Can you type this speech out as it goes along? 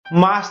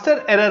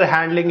Master error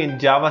handling in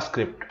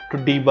JavaScript to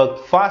debug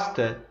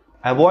faster,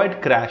 avoid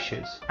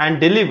crashes,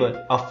 and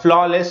deliver a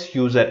flawless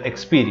user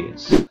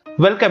experience.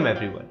 Welcome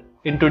everyone.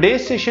 In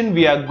today's session,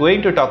 we are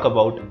going to talk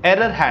about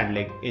error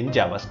handling in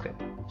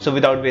JavaScript. So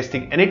without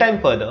wasting any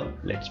time further,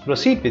 let's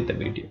proceed with the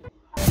video.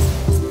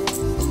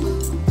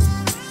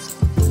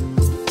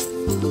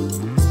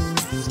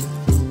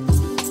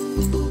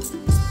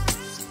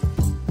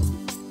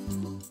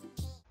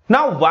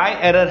 Now, why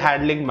error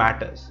handling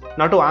matters?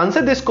 Now, to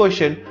answer this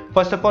question,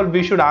 first of all,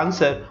 we should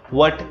answer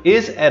what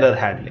is error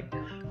handling.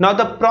 Now,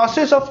 the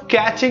process of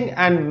catching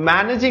and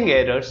managing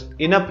errors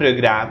in a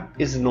program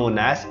is known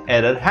as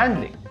error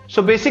handling.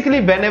 So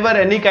basically, whenever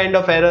any kind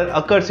of error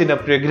occurs in a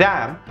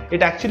program,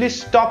 it actually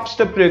stops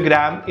the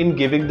program in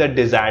giving the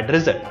desired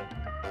result.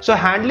 So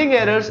handling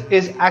errors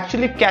is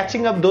actually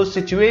catching up those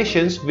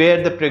situations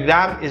where the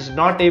program is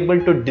not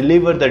able to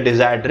deliver the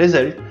desired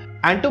result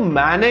and to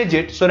manage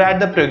it so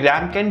that the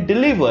program can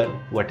deliver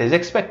what is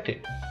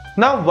expected.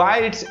 Now, why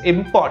it's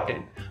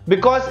important?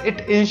 Because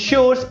it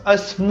ensures a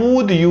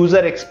smooth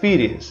user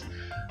experience.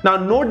 Now,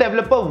 no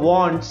developer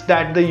wants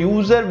that the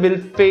user will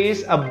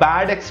face a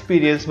bad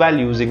experience while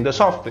using the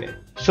software.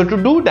 So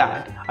to do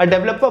that, a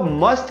developer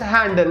must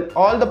handle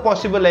all the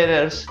possible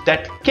errors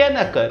that can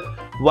occur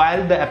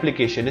while the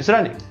application is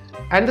running.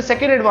 And the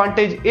second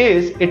advantage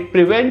is it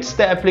prevents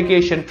the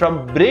application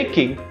from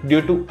breaking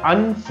due to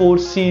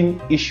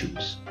unforeseen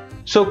issues.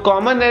 So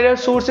common error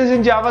sources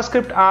in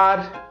JavaScript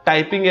are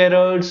typing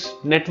errors,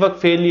 network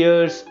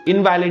failures,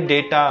 invalid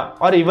data,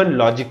 or even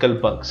logical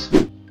bugs.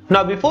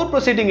 Now, before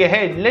proceeding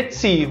ahead, let's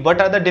see what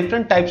are the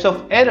different types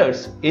of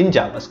errors in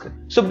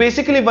JavaScript. So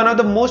basically, one of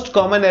the most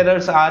common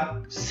errors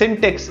are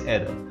syntax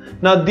error.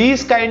 Now,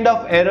 these kind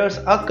of errors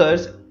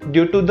occurs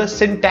due to the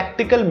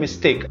syntactical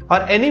mistake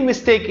or any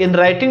mistake in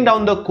writing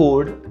down the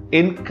code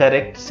in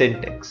correct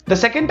syntax. The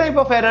second type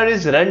of error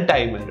is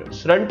runtime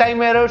errors.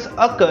 Runtime errors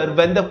occur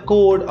when the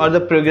code or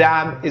the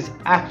program is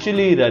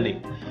actually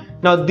running.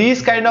 Now,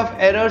 these kind of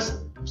errors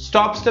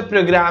stops the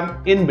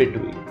program in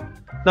between.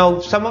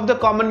 Now, some of the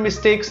common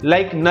mistakes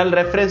like null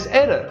reference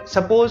error.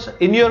 Suppose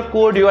in your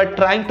code you are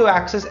trying to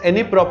access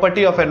any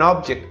property of an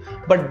object,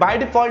 but by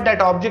default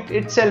that object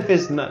itself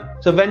is null.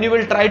 So when you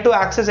will try to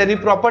access any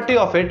property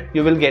of it,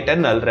 you will get a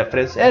null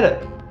reference error.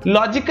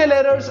 Logical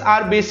errors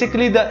are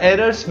basically the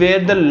errors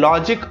where the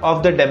logic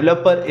of the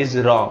developer is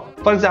wrong.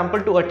 For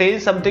example, to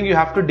attain something you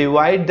have to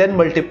divide, then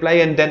multiply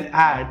and then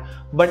add.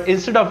 But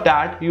instead of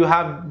that, you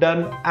have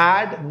done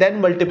add,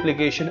 then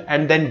multiplication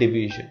and then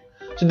division.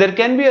 So there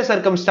can be a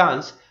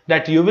circumstance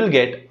that you will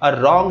get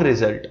a wrong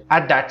result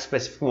at that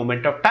specific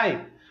moment of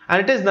time.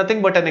 And it is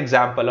nothing but an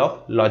example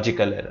of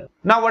logical error.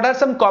 Now, what are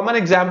some common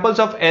examples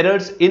of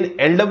errors in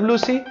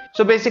LWC?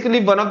 So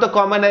basically, one of the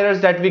common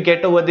errors that we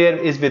get over there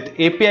is with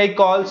API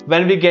calls,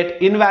 when we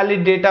get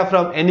invalid data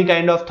from any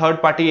kind of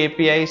third-party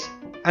APIs.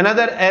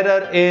 Another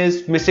error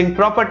is missing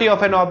property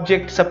of an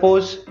object.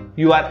 Suppose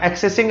you are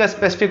accessing a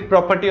specific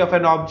property of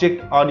an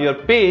object on your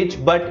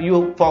page, but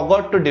you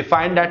forgot to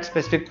define that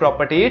specific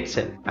property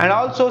itself. And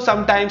also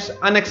sometimes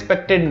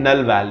unexpected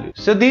null values.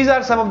 So these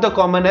are some of the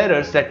common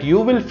errors that you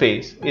will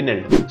face in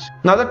LWC.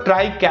 Now, the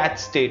try-catch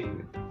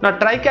statement. Now,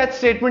 try-catch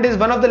statement is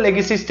one of the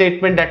legacy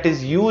statements that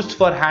is used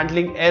for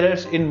handling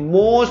errors in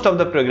most of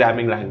the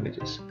programming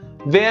languages,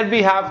 where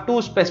we have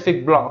two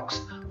specific blocks.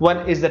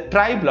 One is the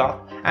try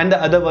block and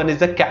the other one is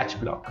the catch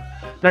block.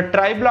 Now,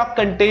 try block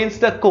contains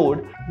the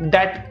code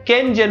that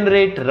can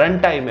generate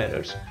runtime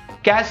errors.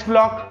 Catch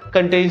block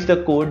contains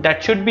the code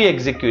that should be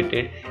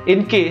executed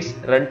in case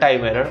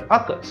runtime error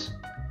occurs.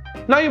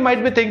 Now, you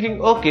might be thinking,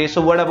 okay,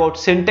 so what about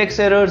syntax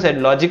errors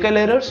and logical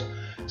errors?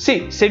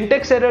 See,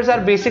 syntax errors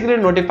are basically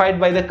notified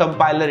by the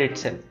compiler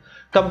itself.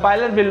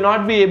 Compiler will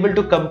not be able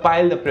to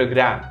compile the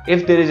program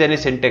if there is any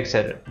syntax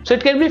error. So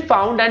it can be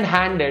found and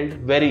handled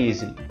very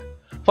easily.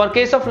 For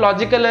case of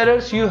logical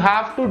errors, you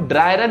have to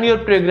dry run your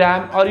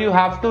program or you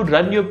have to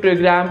run your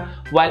program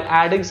while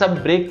adding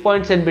some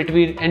breakpoints in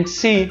between and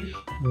see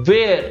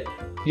where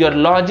your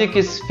logic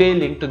is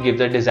failing to give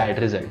the desired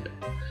result.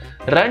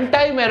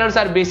 Runtime errors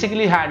are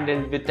basically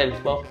handled with the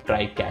help of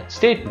try-catch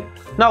statement.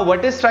 Now,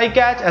 what is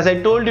try-catch? As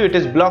I told you, it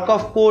is block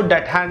of code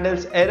that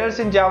handles errors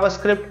in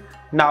JavaScript.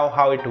 Now,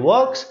 how it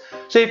works?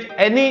 So if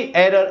any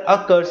error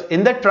occurs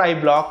in the try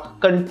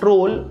block,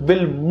 control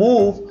will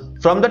move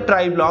from the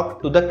try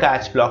block to the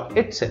catch block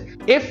itself.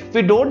 If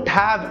we don't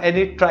have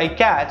any try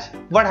catch,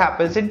 what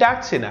happens in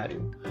that scenario?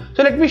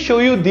 So let me show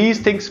you these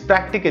things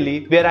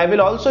practically, where I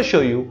will also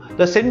show you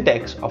the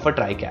syntax of a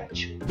try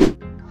catch.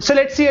 So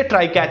let's see a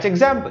try catch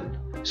example.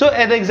 So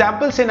an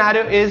example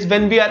scenario is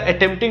when we are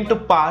attempting to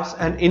parse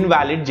an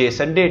invalid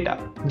JSON data.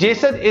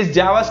 JSON is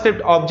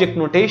JavaScript object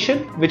notation,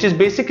 which is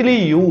basically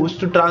used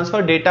to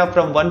transfer data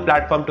from one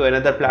platform to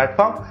another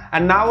platform.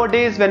 And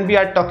nowadays, when we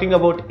are talking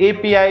about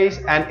APIs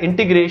and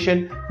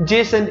integration,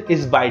 JSON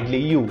is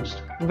widely used.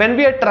 When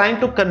we are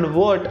trying to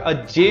convert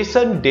a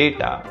JSON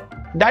data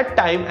that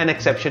time an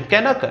exception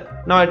can occur.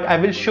 Now I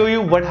will show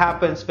you what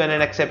happens when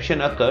an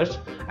exception occurs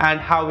and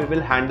how we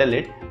will handle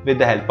it with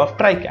the help of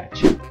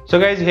try-catch. So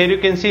guys, here you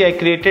can see I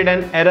created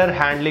an error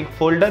handling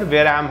folder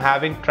where I am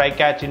having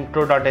try-catch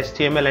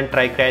intro.html and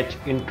try-catch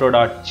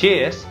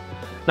intro.js.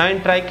 Now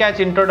in try-catch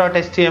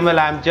intro.html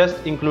I am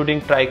just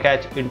including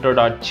try-catch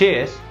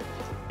intro.js.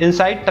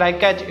 Inside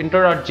try-catch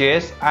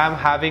intro.js I am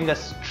having a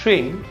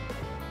string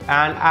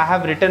and I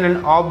have written an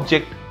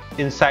object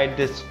inside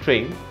this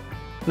string.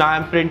 Now I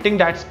am printing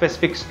that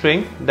specific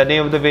string. The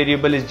name of the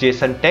variable is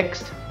JSON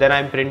text. Then I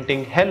am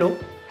printing hello,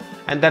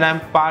 and then I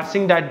am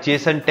parsing that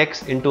JSON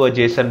text into a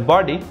JSON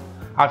body.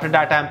 After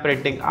that I am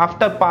printing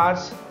after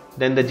parse,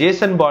 then the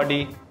JSON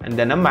body, and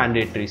then a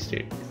mandatory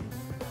statement.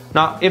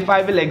 Now if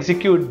I will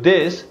execute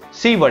this,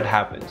 see what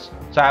happens.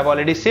 So I have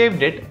already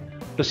saved it.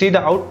 To see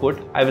the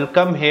output, I will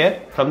come here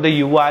from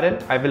the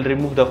URL. I will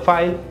remove the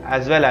file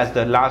as well as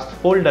the last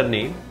folder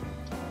name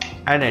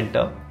and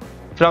enter.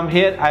 From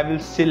here I will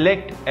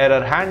select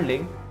error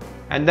handling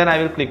and then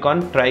I will click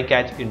on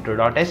try-catch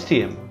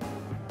intro.html.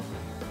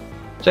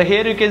 So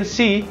here you can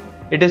see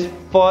it is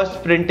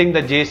first printing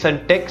the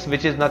JSON text,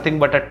 which is nothing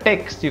but a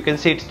text. You can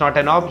see it's not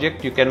an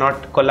object. You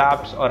cannot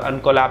collapse or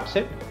uncollapse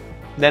it.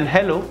 Then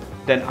hello,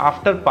 then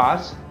after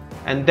parse,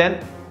 and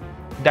then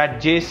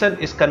that JSON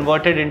is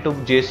converted into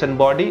JSON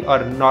body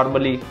or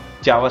normally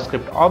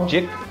JavaScript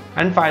object,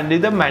 and finally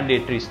the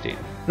mandatory state.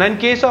 Now in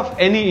case of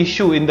any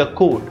issue in the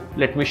code,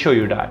 let me show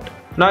you that.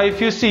 Now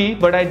if you see,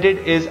 what I did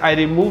is I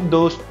removed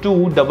those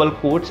two double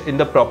quotes in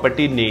the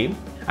property name,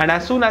 and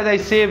as soon as I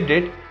saved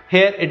it,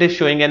 here it is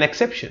showing an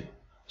exception.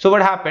 So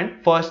what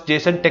happened? First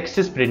JSON text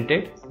is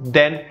printed,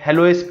 then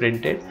hello is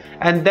printed,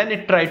 and then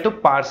it tried to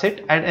parse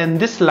it, and in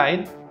this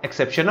line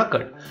exception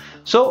occurred.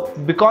 So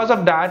because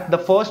of that, the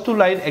first two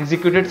lines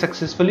executed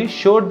successfully,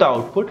 showed the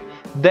output,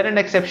 then an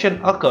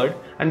exception occurred,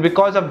 and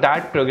because of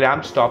that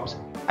program stops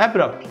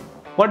abruptly.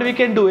 What we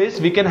can do is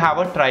we can have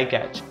a try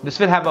catch. This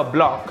will have a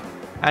block,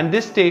 and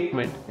this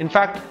statement, in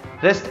fact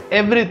rest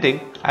everything,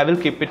 I will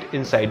keep it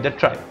inside the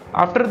try.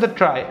 After the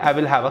try I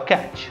will have a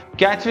catch.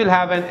 Catch will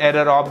have an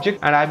error object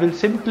and I will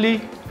simply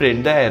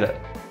print the error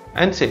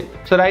and save.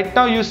 So right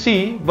now you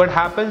see what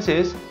happens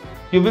is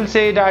you will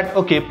say that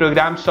okay,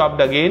 program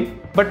stopped again,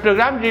 but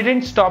program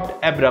didn't stop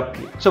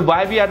abruptly. So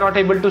why we are not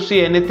able to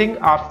see anything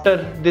after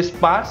this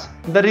parse?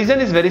 The reason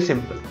is very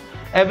simple.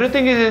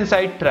 Everything is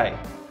inside try.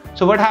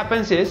 So what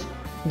happens is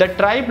the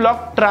try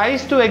block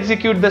tries to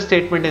execute the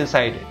statement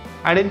inside it,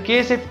 and in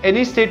case if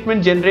any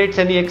statement generates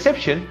any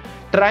exception,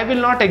 try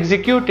will not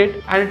execute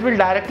it and it will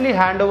directly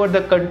hand over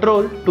the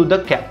control to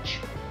the catch.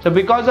 So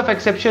because of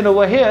exception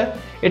over here,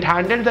 it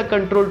handled the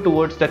control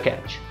towards the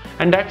catch,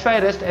 and that's why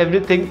rest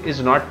everything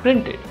is not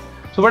printed.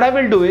 So what I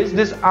will do is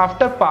this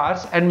after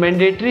parse and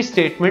mandatory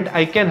statement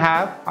I can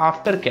have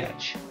after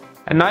catch.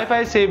 And now if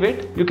I save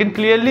it, you can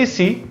clearly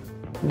see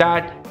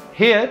that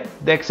here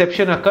the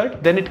exception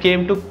occurred, then it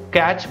came to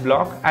catch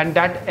block and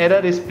that error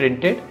is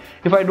printed.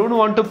 If I don't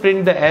want to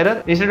print the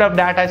error, instead of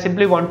that I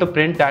simply want to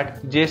print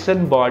that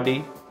JSON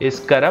body is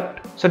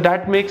corrupt. So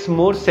that makes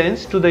more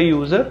sense to the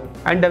user,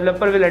 and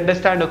developer will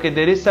understand okay,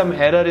 there is some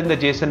error in the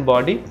JSON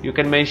body. You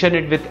can mention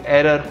it with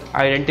error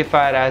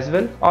identifier as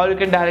well, or you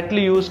can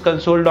directly use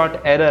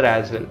console.error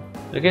as well.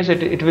 Okay, so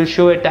it will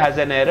show it as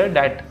an error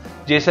that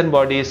JSON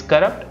body is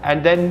corrupt,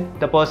 and then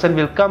the person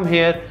will come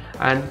here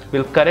and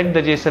will correct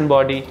the JSON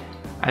body,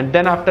 and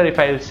then after if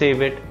I will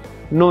save it,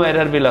 no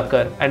error will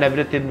occur and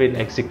everything will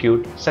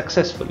execute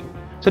successfully.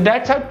 So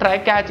that's how try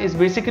catch is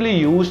basically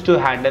used to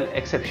handle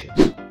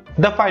exceptions.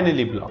 The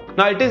finally block.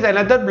 Now it is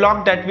another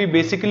block that we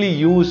basically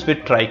use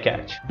with try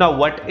catch. Now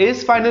what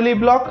is finally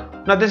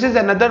block? Now this is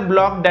another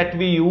block that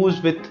we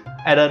use with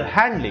error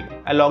handling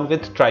along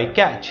with try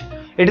catch.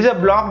 It is a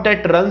block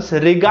that runs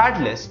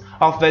regardless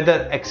of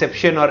whether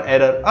exception or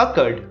error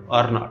occurred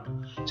or not.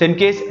 So in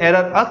case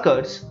error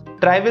occurs,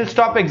 try will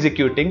stop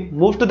executing,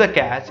 move to the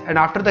catch, and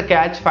after the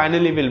catch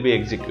finally will be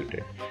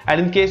executed. And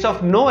in case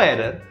of no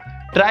error,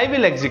 try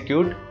will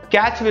execute,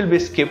 catch will be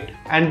skipped,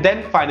 and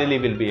then finally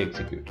will be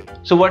executed.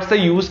 So what's the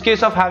use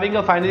case of having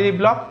a finally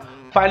block?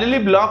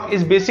 Finally block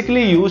is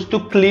basically used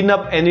to clean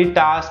up any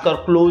task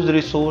or close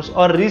resource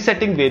or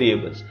resetting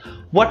variables.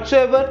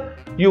 Whatsoever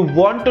you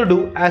want to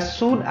do as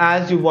soon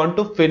as you want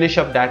to finish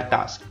up that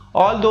task.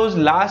 All those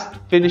last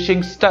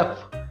finishing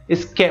stuff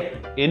is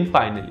kept in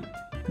finally.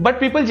 But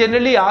people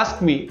generally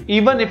ask me,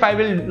 even if I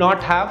will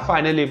not have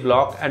finally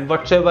block and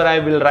whatsoever I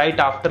will write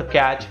after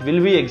catch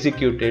will be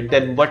executed,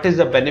 then what is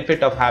the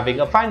benefit of having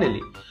a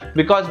finally?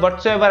 Because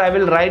whatsoever I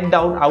will write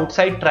down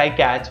outside try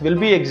catch will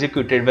be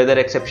executed whether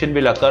exception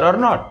will occur or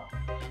not.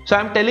 So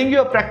I'm telling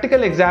you a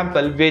practical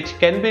example which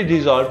can be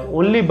resolved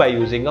only by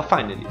using a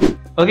finally.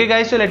 Okay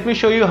guys, so let me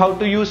show you how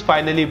to use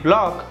finally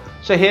block.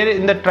 So here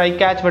in the try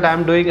catch, what I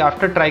am doing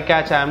after try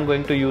catch, I am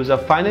going to use a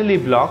finally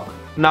block.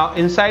 Now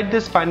inside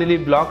this finally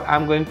block, I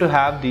am going to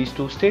have these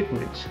two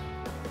statements.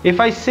 If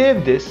I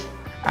save this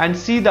and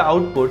see the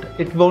output,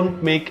 it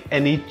won't make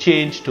any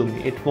change to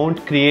me. It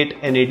won't create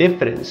any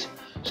difference.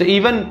 So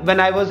even when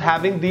I was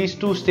having these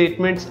two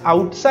statements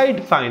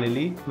outside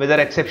finally, whether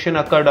exception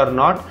occurred or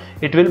not,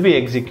 it will be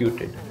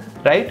executed,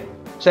 right?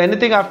 So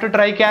anything after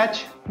try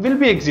catch will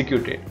be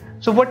executed.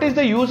 So what is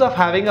the use of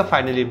having a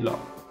finally block?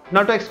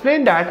 Now to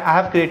explain that, I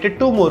have created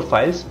two more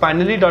files,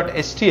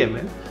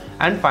 finally.html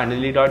and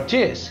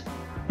finally.js.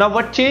 Now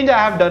what change I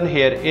have done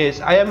here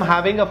is I am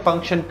having a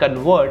function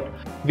convert.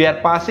 We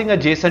are passing a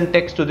JSON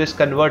text to this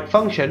convert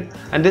function,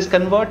 and this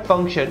convert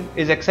function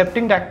is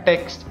accepting that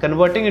text,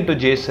 converting into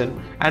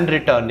JSON and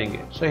returning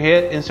it. So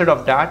here instead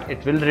of that,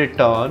 it will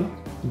return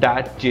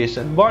that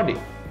JSON body.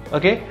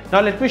 Okay,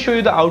 now let me show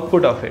you the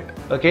output of it.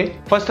 Okay,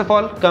 first of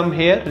all, come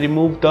here,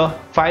 remove the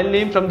file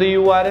name from the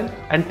URL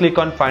and click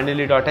on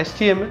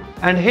finally.html,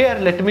 and here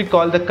let me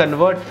call the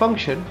convert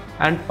function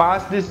and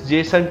pass this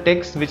JSON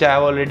text which I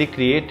have already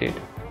created,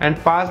 and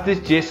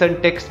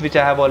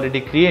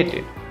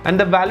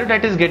the value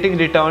that is getting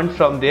returned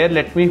from there,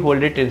 let me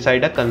hold it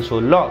inside a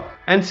console log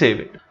and save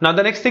it. Now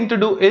the next thing to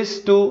do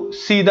is to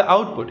see the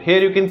output. Here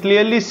you can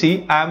clearly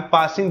see I am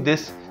passing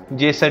this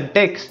JSON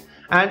text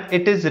and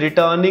it is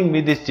returning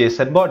me this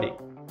JSON body.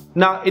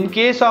 Now in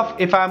case of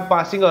if I am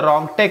passing a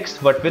wrong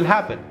text, what will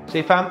happen? So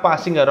if I am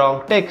passing a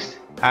wrong text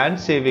and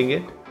saving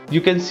it,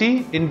 you can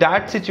see in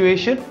that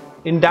situation,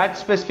 in that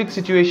specific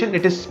situation,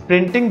 it is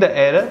printing the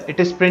error, it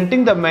is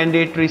printing the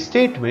mandatory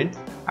statement,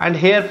 and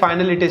here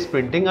finally it is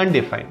printing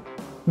undefined.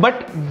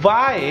 But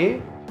why,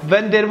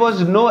 when there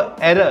was no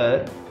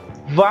error,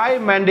 why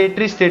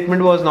mandatory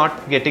statement was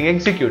not getting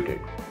executed?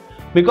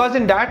 Because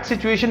in that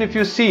situation, if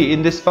you see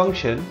in this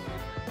function,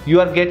 you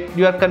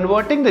are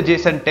converting the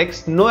JSON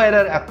text, no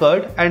error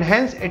occurred, and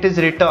hence it is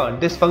returned.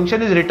 This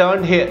function is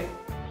returned here,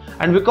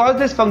 and because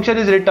this function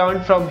is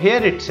returned from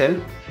here itself,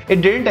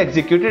 it didn't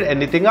execute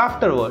anything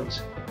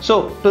afterwards.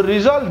 So to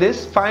resolve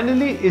this,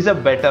 finally is a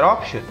better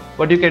option.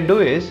 What you can do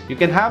is you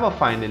can have a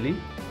finally,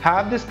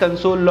 have this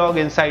console log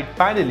inside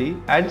finally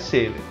and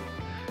save it.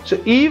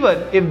 So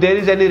even if there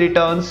is any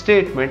return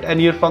statement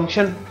and your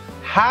function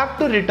have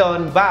to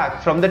return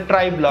back from the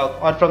try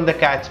block or from the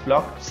catch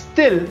block,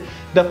 still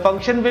the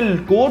function will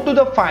go to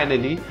the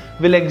finally,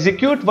 will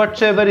execute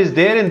whatsoever is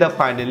there in the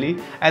finally,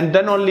 and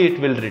then only it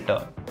will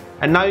return.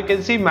 And now you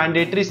can see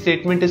mandatory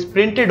statement is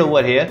printed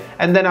over here,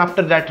 and then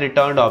after that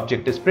returned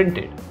object is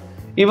printed.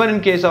 Even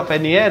in case of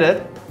any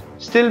error,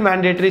 still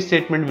mandatory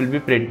statement will be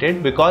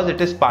printed because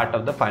it is part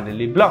of the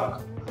finally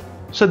block.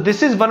 So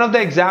this is one of the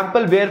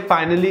example where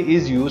finally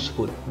is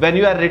useful. When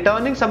you are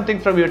returning something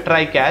from your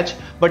try catch,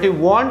 but you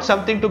want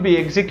something to be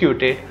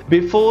executed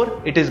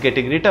before it is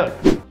getting returned.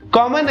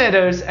 Common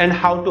errors and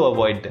how to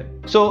avoid them.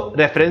 So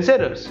reference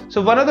errors.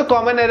 So one of the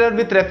common error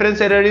with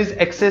reference error is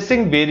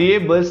accessing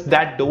variables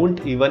that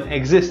don't even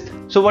exist.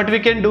 So what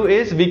we can do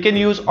is we can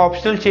use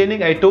optional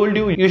chaining. I told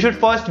you, you should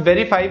first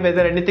verify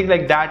whether anything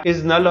like that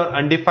is null or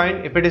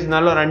undefined. If it is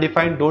null or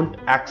undefined, don't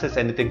access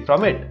anything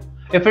from it.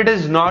 If it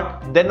is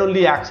not, then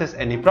only access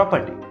any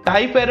property.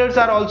 Type errors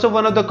are also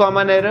one of the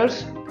common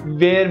errors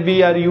where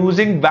we are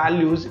using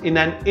values in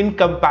an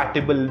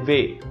incompatible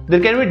way. There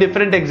can be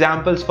different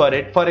examples for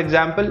it. For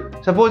example,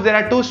 suppose there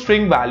are two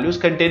string values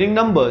containing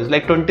numbers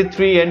like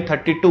 23 and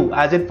 32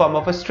 as in form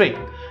of a string,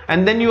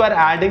 and then you are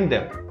adding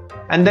them,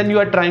 and then you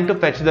are trying to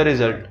fetch the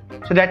result.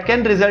 So that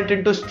can result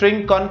into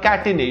string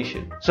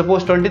concatenation.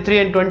 Suppose 23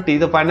 and 20,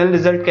 the final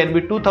result can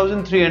be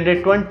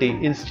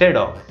 2320 instead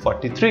of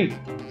 43.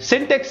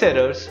 Syntax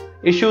errors,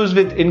 issues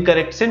with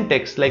incorrect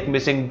syntax like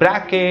missing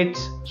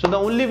brackets. So the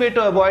only way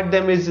to avoid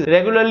them is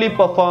regularly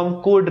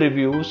perform code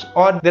reviews,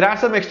 or there are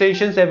some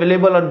extensions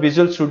available on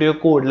Visual Studio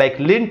Code like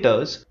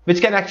linters, which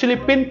can actually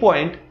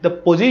pinpoint the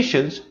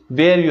positions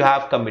where you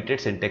have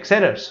committed syntax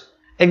errors.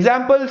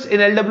 Examples in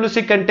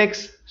LWC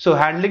context, so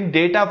handling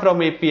data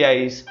from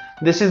APIs.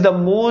 This is the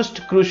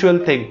most crucial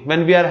thing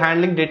when we are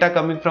handling data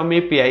coming from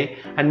API,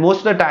 and most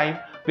of the time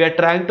we are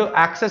trying to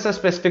access a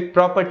specific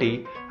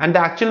property and the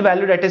actual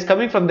value that is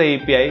coming from the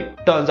API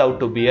turns out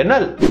to be a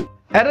null.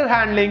 Error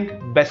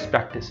handling best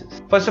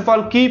practices. First of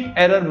all, keep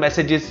error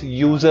messages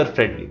user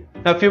friendly.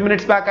 Now a few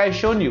minutes back I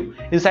shown you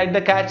inside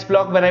the catch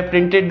block when I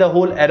printed the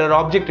whole error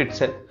object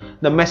itself,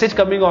 the message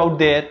coming out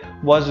there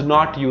was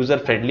not user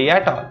friendly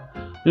at all.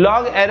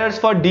 Log errors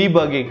for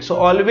debugging. So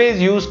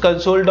always use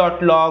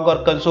console.log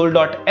or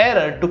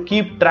console.error to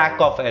keep track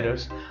of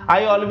errors.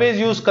 I always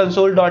use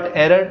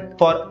console.error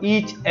for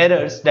each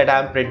errors that I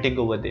am printing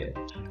over there.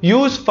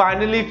 Use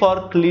finally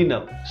for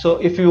cleanup. So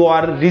if you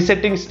are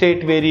resetting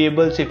state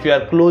variables, if you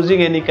are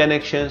closing any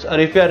connections, or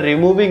if you are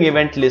removing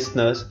event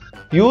listeners,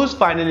 use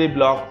finally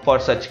block for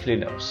such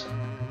cleanups.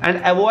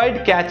 And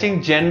avoid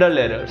catching general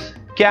errors.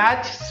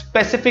 Catch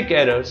specific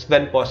errors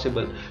when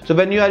possible. So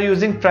when you are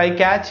using try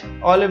catch,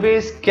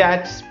 always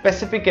catch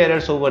specific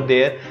errors over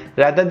there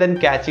rather than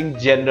catching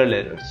general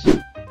errors.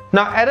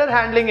 Now error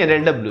handling in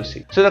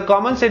LWC. So the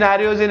common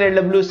scenarios in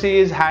LWC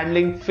is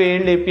handling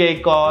failed API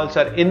calls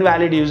or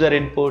invalid user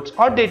inputs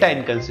or data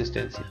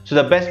inconsistency. So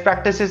the best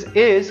practices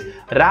is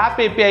wrap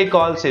API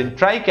calls in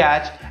try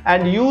catch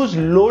and use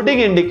loading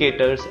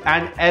indicators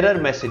and error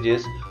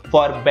messages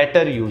for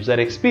better user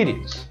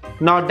experience.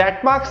 Now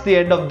that marks the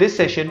end of this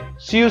session.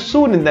 See you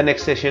soon in the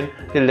next session.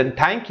 Till then,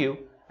 thank you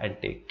and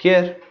take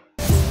care.